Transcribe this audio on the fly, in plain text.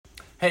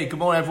Hey, good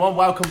morning, everyone.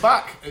 Welcome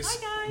back. It's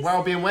Hi, guys.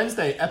 Wellbeing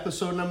Wednesday,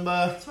 episode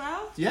number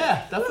 12?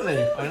 Yeah, definitely.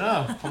 Woo-hoo. I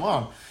know. Come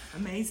on.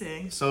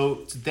 Amazing. So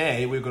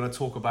today we're going to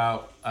talk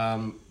about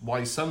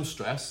why some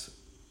stress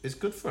is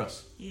good for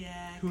us.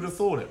 Yeah. Who'd have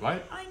thought it,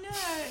 right? I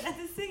know. And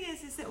the thing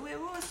is that we're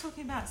always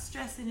talking about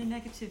stress in a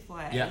negative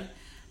way. Yeah.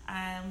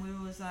 And we're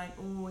always like,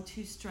 oh, we're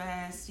too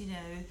stressed,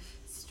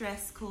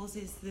 stress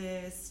causes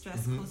this,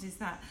 stress causes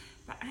that.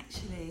 But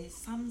actually,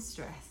 some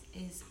stress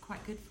is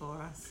quite good for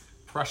us.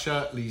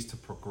 Pressure leads to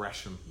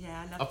progression.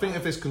 Yeah, I think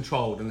if it's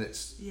controlled and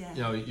it's,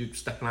 Yeah. you're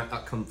stepping out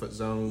that comfort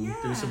zone, Yeah.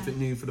 doing something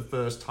new for the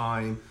first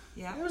time,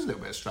 Yeah. there's a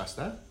little bit of stress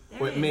there.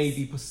 There Or it may is.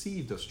 be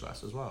perceived as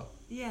stress as well.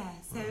 Yeah,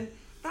 so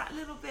that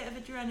little bit of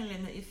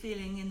adrenaline that you're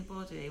feeling in the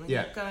body when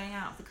Yeah. you're going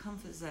out of the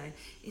comfort zone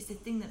is the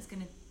thing that's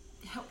going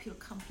to help you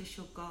accomplish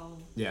your goal.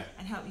 Yeah.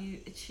 And help you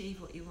achieve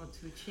what you want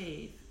to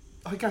achieve.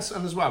 I guess,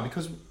 and as well,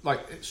 because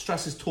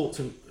stress is taught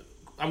to,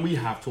 and we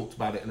have talked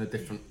about it in a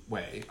different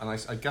way, and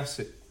I guess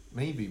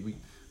maybe we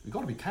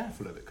got to be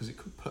careful of it because it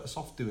could put us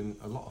off doing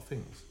a lot of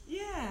things.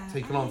 Yeah.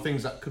 Taking on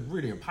things that could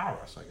really empower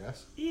us, I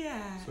guess.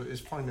 Yeah. So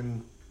it's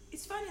finding...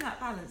 It's finding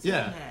that balance,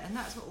 Yeah. isn't it? And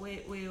that's what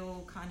we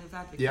all kind of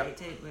advocate, Yep,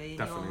 don't we? In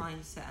definitely. your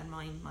mindset and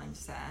my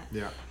mindset.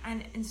 Yeah.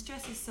 And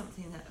stress is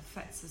something that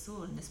affects us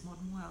all in this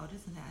modern world,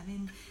 isn't it? I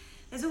mean,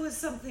 there's always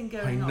something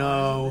going on.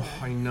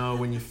 I know.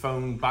 When your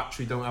phone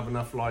battery don't have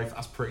enough life,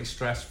 that's pretty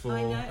stressful.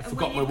 I know. I And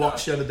forgot when my you've watch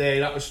got- the other day.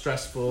 That was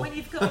stressful. When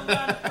you've got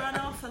to run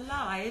off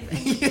alive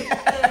and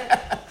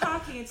the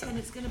parking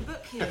attendant's going to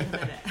book you in a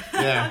minute.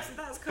 Yeah.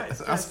 that's quite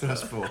stressful. That's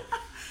stressful.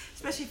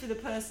 Especially for the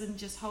person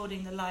just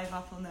holding the live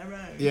up on their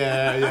own.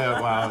 Yeah.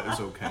 Well, it was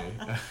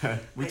okay.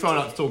 We try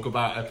not to talk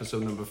about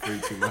episode number 3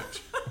 too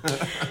much.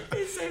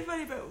 It's so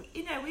funny, but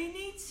we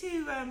need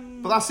to.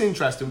 But that's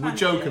interesting. We're manage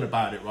joking it.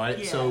 about it, right?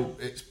 Yeah. So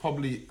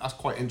that's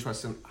quite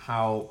interesting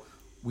how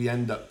we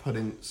end up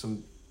putting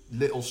some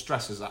little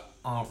stresses that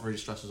aren't really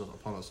stresses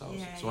upon ourselves.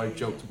 Yeah, so I yeah,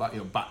 joked about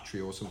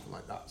battery or something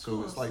like that.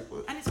 So it's like,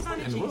 well, and it's not the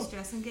end of the managing world.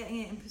 stress and getting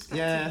it in perspective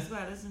Yeah. as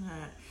well, isn't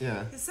it?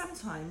 Yeah. Because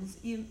sometimes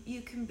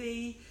you can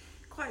be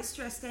quite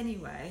stressed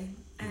anyway,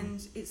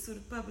 and it's sort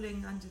of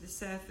bubbling under the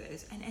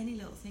surface, and any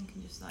little thing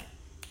can just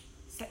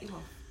set you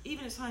off.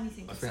 Even a tiny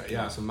thing. I can think set you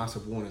it's a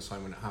massive warning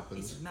sign when it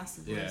happens. It's a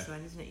massive Yeah.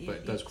 sign, isn't it? But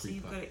it does so creep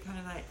you've up. got it kind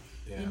of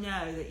Yeah. you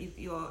know that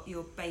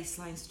your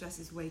baseline stress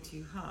is way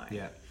too high.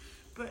 Yeah.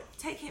 But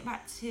taking it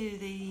back to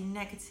the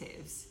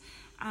negatives,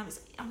 I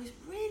was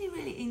really,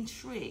 really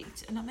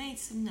intrigued, and I made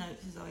some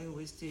notes, as I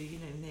always do. You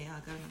know me, I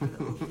go and have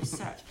a little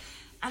research.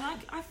 And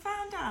I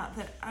found out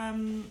that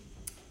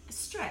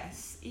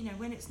stress,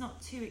 when it's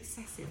not too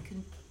excessive,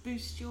 can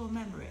boost your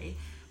memory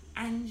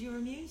and your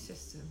immune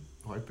system.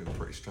 Oh, I've been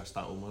pretty stressed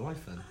out all my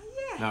life then.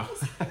 Oh, yeah. No.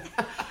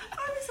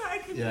 I was like, I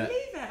couldn't Yeah.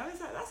 believe it. I was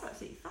like, that's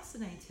absolutely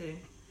fascinating.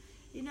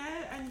 And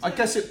I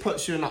guess it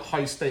puts you in that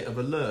high state of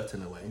alert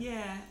in a way.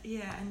 Yeah,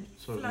 and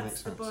So it floods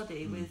makes the sense.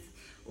 body with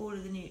all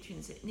of the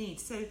nutrients it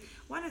needs. So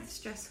one of the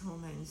stress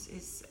hormones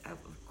is, of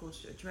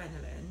course,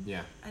 adrenaline.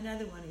 Yeah.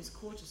 Another one is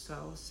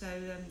cortisol. So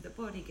the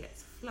body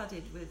gets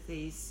flooded with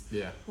these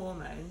Yeah.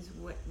 hormones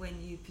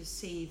when you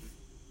perceive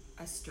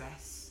a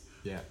stress,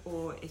 Yeah.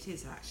 or it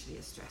is actually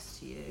a stress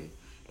to you.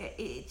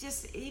 It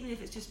just, even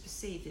if it's just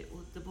perceived,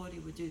 the body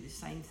would do the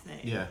same thing.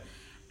 Yeah.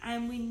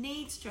 And we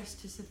need stress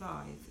to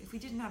survive. If we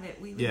didn't have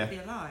it, we wouldn't be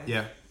alive.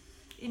 Yeah.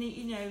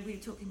 We were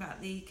talking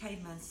about the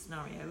caveman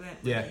scenario,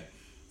 weren't we? Yeah.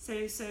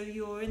 So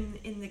you're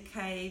in the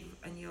cave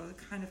and you're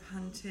kind of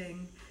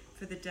hunting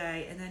for the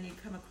day, and then you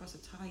come across a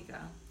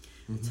tiger.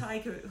 The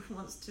tiger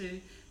wants to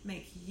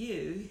make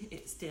you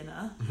its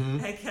dinner.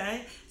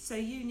 Okay, so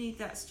you need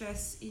that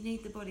stress. You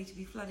need the body to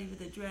be flooded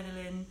with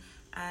adrenaline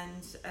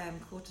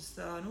and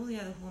cortisol and all the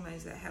other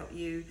hormones that help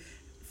you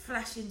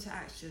flash into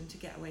action to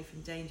get away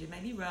from danger.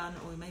 Maybe run,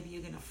 or maybe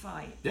you're going to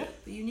fight. Yeah.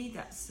 But you need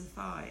that to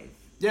survive.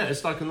 Yeah,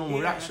 it's like a normal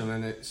Yeah. reaction,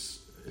 and it's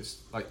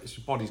like it's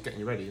your body's getting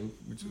you ready. And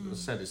which, as I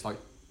said, it's like,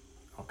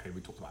 okay,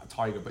 we talked about a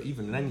tiger, but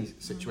even in any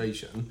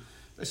situation,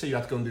 let's say you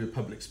have to go and do a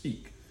public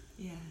speak.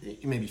 Yeah.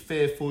 You may be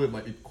fearful, it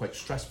might be quite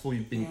stressful,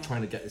 you've been Yeah.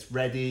 trying to get this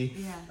ready,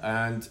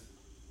 Yeah.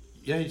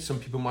 and some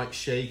people might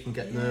shake and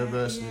get Yeah,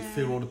 nervous and you yeah.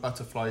 feel all the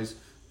butterflies,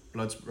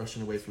 blood's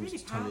rushing away from really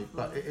his tummy, powerful,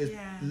 but it is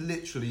yeah.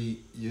 literally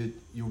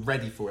you're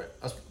ready for it.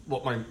 That's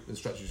what my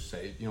instructors used to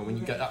say. When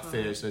you get that Ready for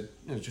fear, it. it said,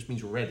 it just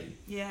means you're ready.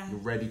 Yeah. You're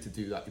ready to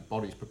do that. Your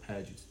body's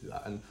prepared you to do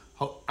that, and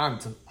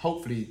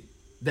hopefully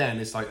then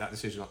it's like that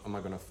decision: am I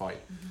going to fight?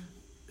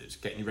 It's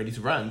getting you ready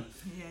to run.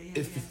 Yeah.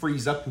 If you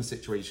freeze up in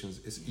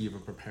situations, it's even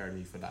preparing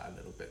you for that a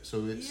little bit.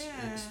 So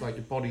it's like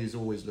your body is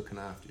always looking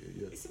after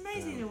you. It's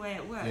amazing the way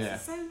it works. Yeah,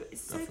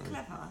 it's so definitely.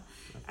 clever.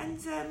 And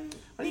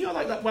And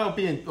like that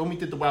well-being. When we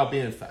did the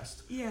well-being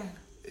fest, yeah,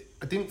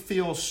 I didn't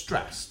feel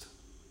stressed,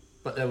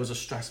 but there was a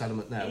stress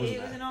element there, wasn't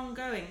it was there? an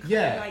ongoing,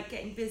 Yeah.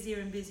 getting busier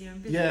and busier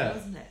and busier,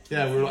 wasn't it?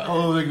 Yeah, we were like,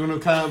 oh, they're going to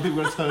come, people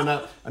are going to turn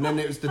up, and then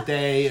it was the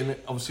day, and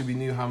obviously we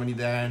knew how many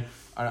there,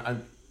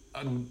 and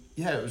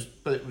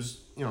it was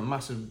a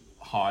massive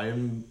high,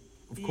 and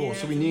of course,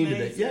 Yeah, so we it's needed it.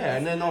 amazing, Yeah,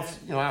 and then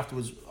isn't it?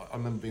 afterwards, I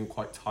remember being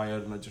quite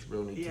tired, and I just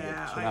really needed to chill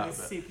I out was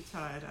a bit. super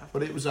tired after.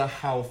 But it was a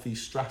healthy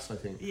stress, I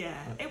think. Yeah,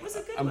 it was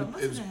a good one,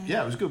 wasn't it?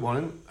 Yeah, it was a good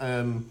one.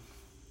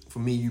 For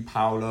me, you,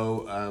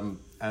 Paolo,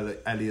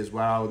 Ellie as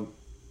well,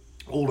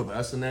 all of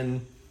us, and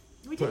then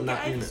we didn't get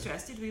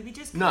overstressed, did we? We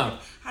just kind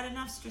of had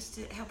enough stress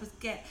to help us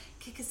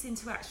kick us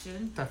into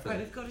action. Definitely. Right,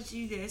 we've got to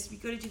do this,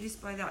 we've got to do this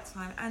by that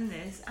time, and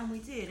this, and we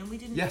did, and we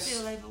didn't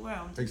feel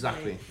overwhelmed.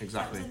 Exactly.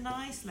 That was a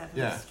nice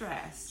level of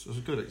stress. So it was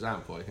a good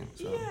example, I think.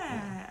 So,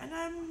 and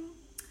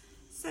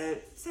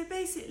so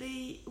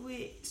basically,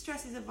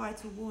 stress is a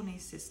vital warning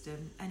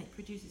system, and it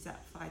produces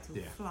that fight or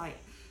flight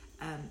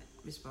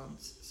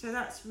response. So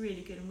that's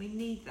really good, and we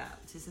need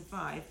that to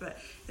survive. But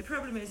the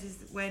problem is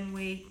that when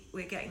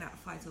we're getting that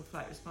fight or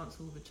flight response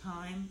all the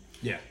time,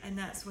 and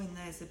that's when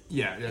there's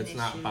it's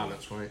an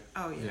imbalance, right?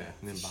 Oh yeah,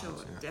 an imbalance,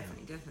 sure,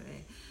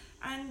 definitely.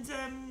 And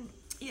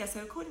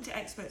so according to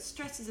experts,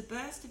 stress is a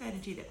burst of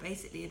energy that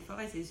basically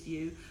advises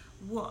you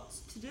what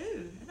to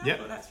do. And I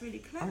thought that's really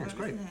clever,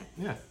 isn't it?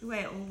 Yeah. The way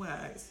it all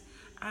works.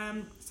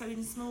 So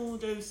in small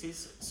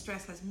doses,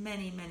 stress has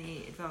many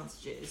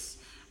advantages.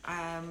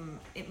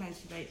 It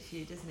motivates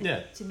you, doesn't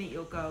it, to meet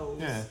your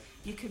goals.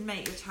 You can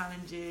make your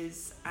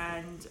challenges,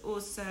 and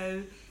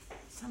also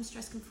some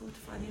stress can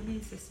fortify the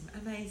immune system.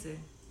 Amazing.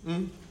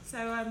 So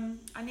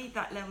I need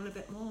that level a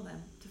bit more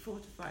then, to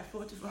fortify.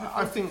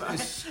 I think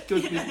it's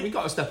good. We've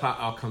got to step out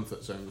our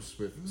comfort zones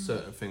with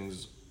certain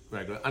things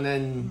regular, and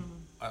then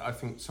I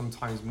think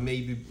sometimes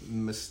maybe a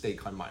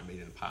mistake I might have made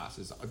in the past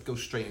is I'd go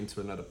straight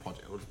into another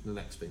project or the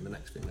next thing.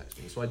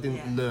 So I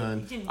didn't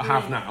learn. I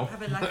have now.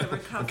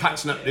 I'm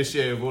catching up this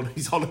year with all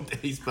these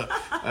holidays, but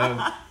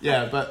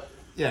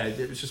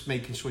it was just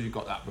making sure you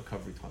got that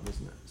recovery time,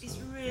 isn't it? So, it's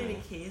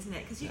really key, isn't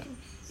it? Because you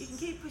can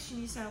keep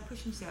pushing yourself,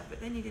 but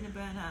then you're going to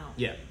burn out.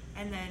 Yeah.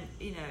 And then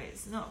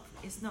it's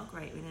not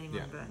great when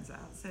anyone burns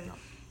out. So. No.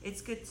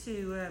 It's good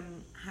to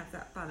have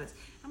that balance.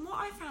 And what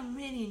I found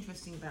really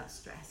interesting about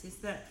stress is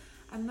that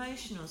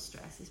emotional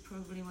stress is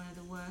probably one of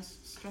the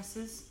worst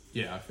stressors.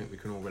 Yeah, I think we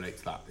can all relate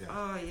to that. Yeah.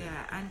 Oh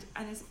yeah,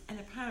 and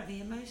apparently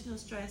emotional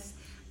stress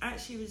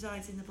actually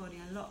resides in the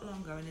body a lot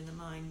longer and in the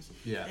mind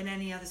than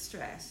any other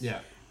stress. Yeah.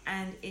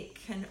 And it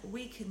can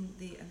weaken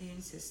the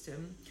immune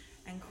system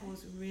and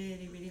cause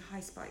really, really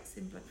high spikes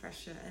in blood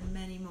pressure and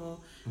many more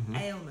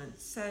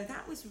ailments. So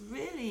that was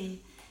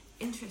really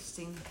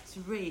interesting to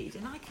read,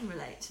 and I can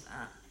relate to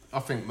that. I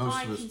think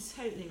most of us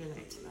can totally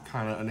relate to that.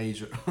 Kind of an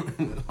age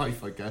in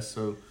life, I guess.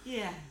 So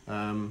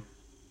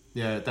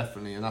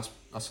definitely, and that's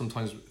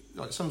sometimes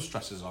like some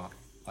stresses are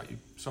like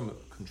some are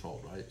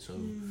controlled, right? So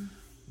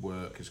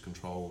work is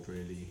controlled,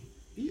 really.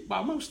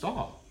 Well, most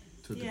are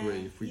to a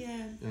degree. If we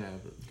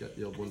but get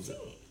the odd ones that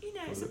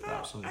it's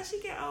about as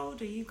you get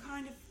older, you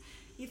kind of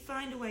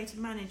find a way to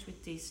manage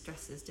with these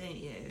stresses, don't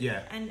you?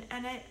 Yeah. And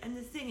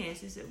the thing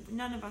is that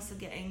none of us are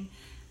getting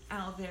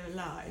out there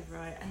alive,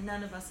 right? And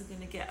none of us are going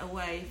to get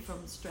away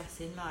from stress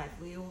in life.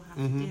 We all have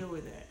to deal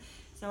with it.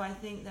 So I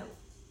think that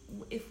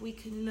if we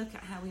can look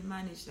at how we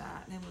manage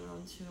that, then we're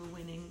on to a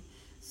winning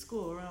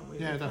score, aren't we?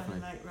 Yeah, we're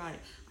definitely. Kind of like, right,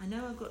 I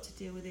know I've got to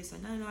deal with this. I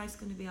know life's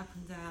going to be up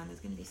and down. There's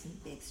going to be some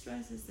big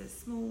stresses. There's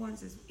small ones.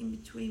 There's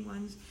in-between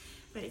ones.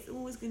 But it's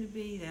always going to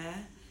be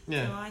there.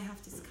 Yeah. So I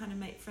have to kind of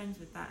make friends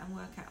with that and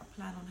work out a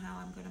plan on how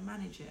I'm going to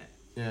manage it.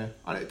 Yeah,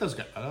 and it does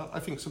get better. I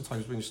think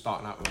sometimes when you're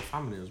starting out with a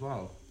family as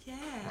well. Yeah,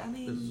 I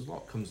mean, there's a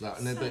lot comes to that,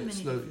 and then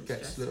it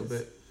gets a little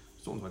bit. I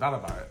was talking to my dad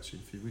about it actually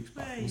a few weeks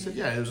back. And he said,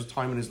 there was a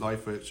time in his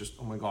life where it's just,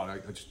 oh my god,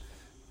 I just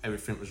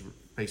everything was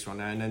based on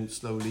there, and then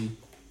slowly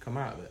come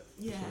out of it.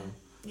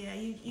 Yeah,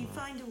 you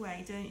find a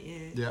way, don't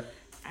you? Yeah.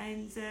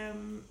 And so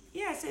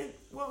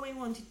what we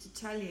wanted to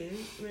tell you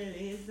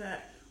really is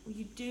that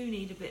you do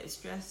need a bit of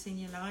stress in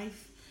your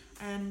life.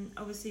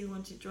 Obviously, we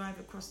want to drive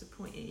across the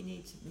point that you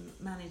need to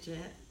manage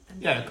it.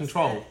 And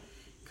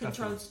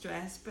control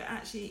stress, but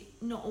actually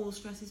not all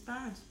stress is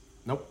bad.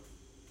 Nope.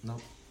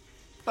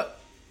 But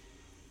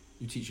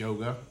you teach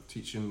yoga,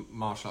 teaching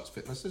martial arts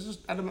fitness, there's an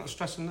element of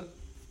stress in it.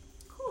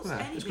 Of course,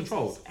 it's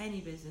controlled.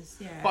 Any business,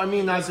 yeah. But I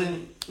mean, as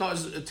in, not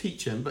as a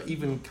teaching, but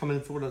even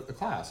coming for a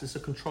class, it's a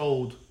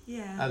controlled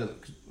element.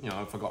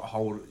 If I got to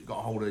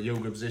hold a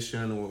yoga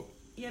position or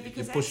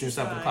because you're pushing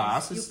yourself in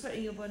class. You're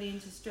putting your body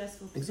into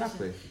stressful positions.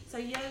 Exactly. So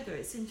yoga,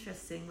 it's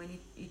interesting when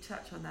you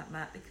touch on that,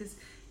 Matt, because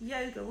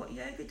what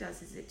yoga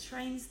does is it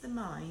trains the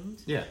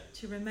mind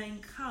to remain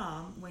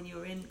calm when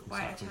you're in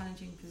quite a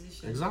challenging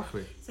position.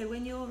 Exactly. So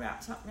when you're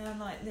wrapped up around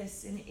like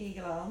this in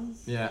eagle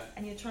arms,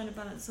 and you're trying to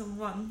balance on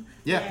one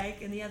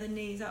leg and the other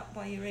knee's up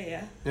by your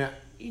ear,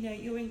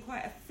 you're in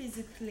quite a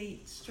physically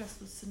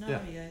stressful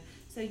scenario.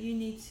 So you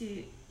need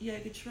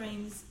yoga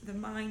trains the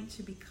mind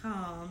to be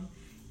calm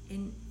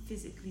in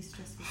physically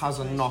stressful has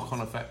situations. A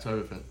knock-on effect to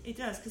everything. It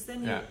does, because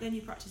then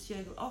you practice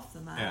yoga off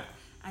the mat,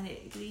 and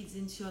it leads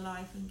into your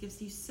life and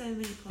gives you so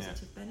many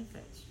positive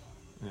benefits.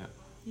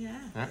 Yeah.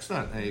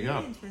 Excellent. There you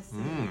go.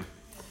 Interesting.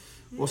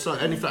 Well, so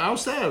anything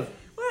else there?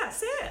 Well,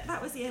 that's it.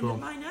 That was the end of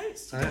my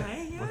notes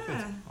today.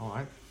 Yeah. All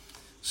right.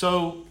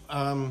 So,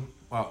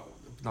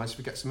 nice if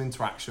we get some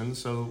interaction.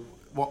 So,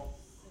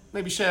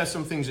 maybe share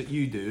some things that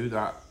you do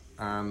that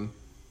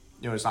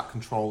you know, is that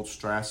controlled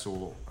stress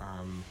or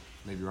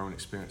maybe your own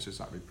experiences?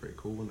 That'd be pretty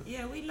cool, wouldn't it?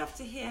 Yeah, we'd love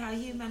to hear how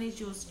you manage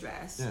your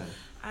stress. Yeah.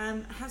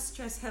 Has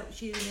stress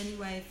helped you in any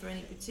way for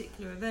any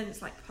particular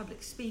events like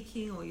public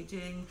speaking, or you're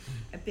doing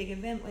a big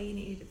event where you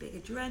need a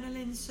big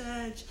adrenaline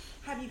surge?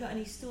 Have you got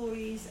any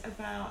stories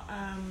about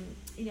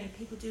you know,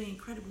 people doing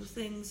incredible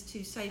things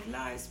to save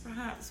lives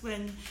perhaps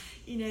when,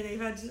 you know,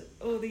 they've had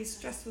all these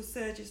stressful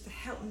surges to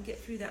help them get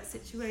through that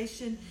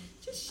situation?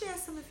 Just share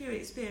some of your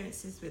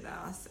experiences with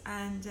us,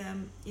 and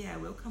yeah,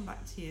 we'll come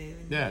back to you.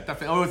 And yeah,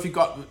 definitely. Or if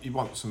you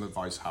want some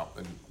advice, help,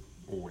 then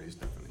always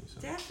definitely. So,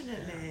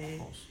 definitely. Yeah, of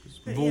course, 'cause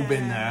we've all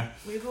been there.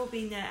 We've all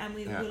been there, and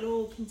we will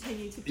all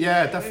continue to be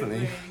Yeah, there, definitely.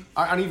 won't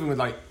we? And even with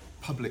like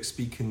public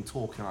speaking,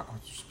 talking, I'd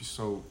just be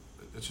so.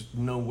 There's just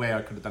no way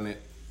I could have done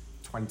it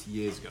 20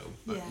 years ago.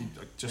 But Yeah.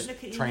 just But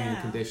look at you training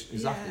now. condition,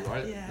 exactly, Yeah,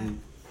 right? yeah.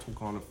 And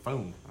talking on a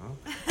phone.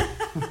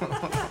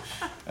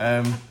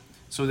 Huh?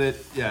 So that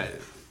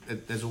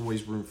there's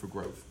always room for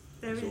growth.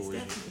 There There's is,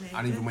 always definitely.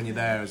 and even when you're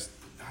definitely.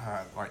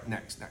 there, it's like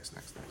next.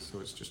 So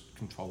it's just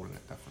controlling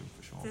it, definitely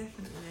for sure.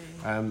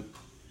 Definitely.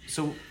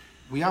 So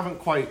we haven't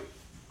quite,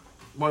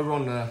 while we're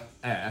on the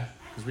air,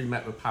 because we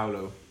met with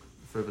Paolo,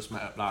 the three of us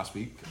met up last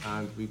week,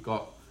 and we've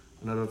got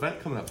another event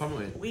coming up, haven't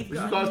we? We've Which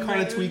got you guys kind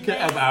of another tweak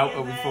it about,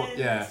 and we event. thought,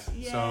 yeah. So,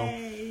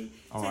 Yay.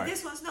 all So right.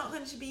 this one's not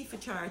going to be for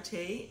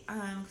charity,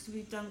 because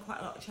we've done quite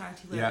a lot of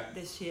charity work Yeah.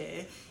 this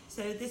year.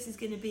 So this is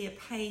going to be a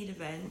paid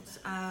event,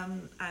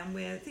 and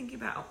we're thinking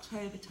about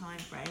October time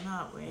frame,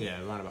 aren't we?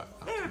 yeah, around about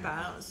that.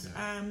 Thereabouts.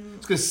 Yeah.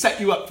 It's going to set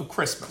you up for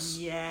Christmas.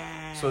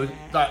 Yeah. So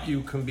that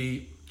you can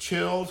be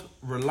chilled,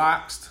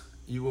 relaxed,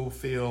 you will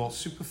feel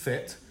super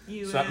fit.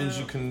 You so that means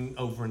will. you can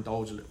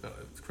overindulge a little bit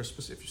at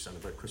Christmas if you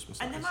celebrate Christmas.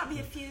 And that there is. might be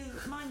a few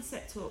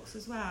mindset talks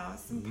as well,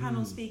 some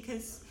panel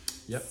speakers.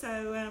 Yep.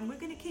 So we're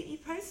going to keep you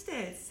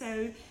posted.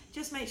 So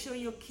just make sure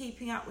you're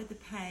keeping up with the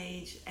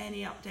page.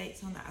 Any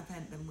updates on that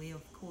event, then we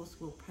of course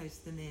will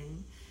post them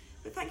in.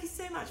 But thank you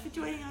so much for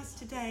joining us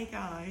today,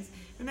 guys.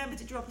 Remember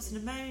to drop us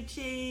an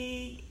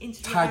emoji,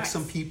 Tag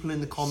some people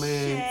in the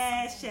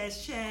comments.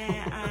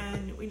 share,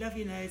 and we love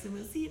you loads, and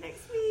we'll see you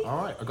next week. All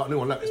right, I got a new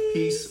one. Look, it's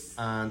peace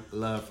and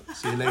love.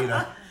 See you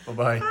later.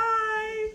 Bye-bye. Bye.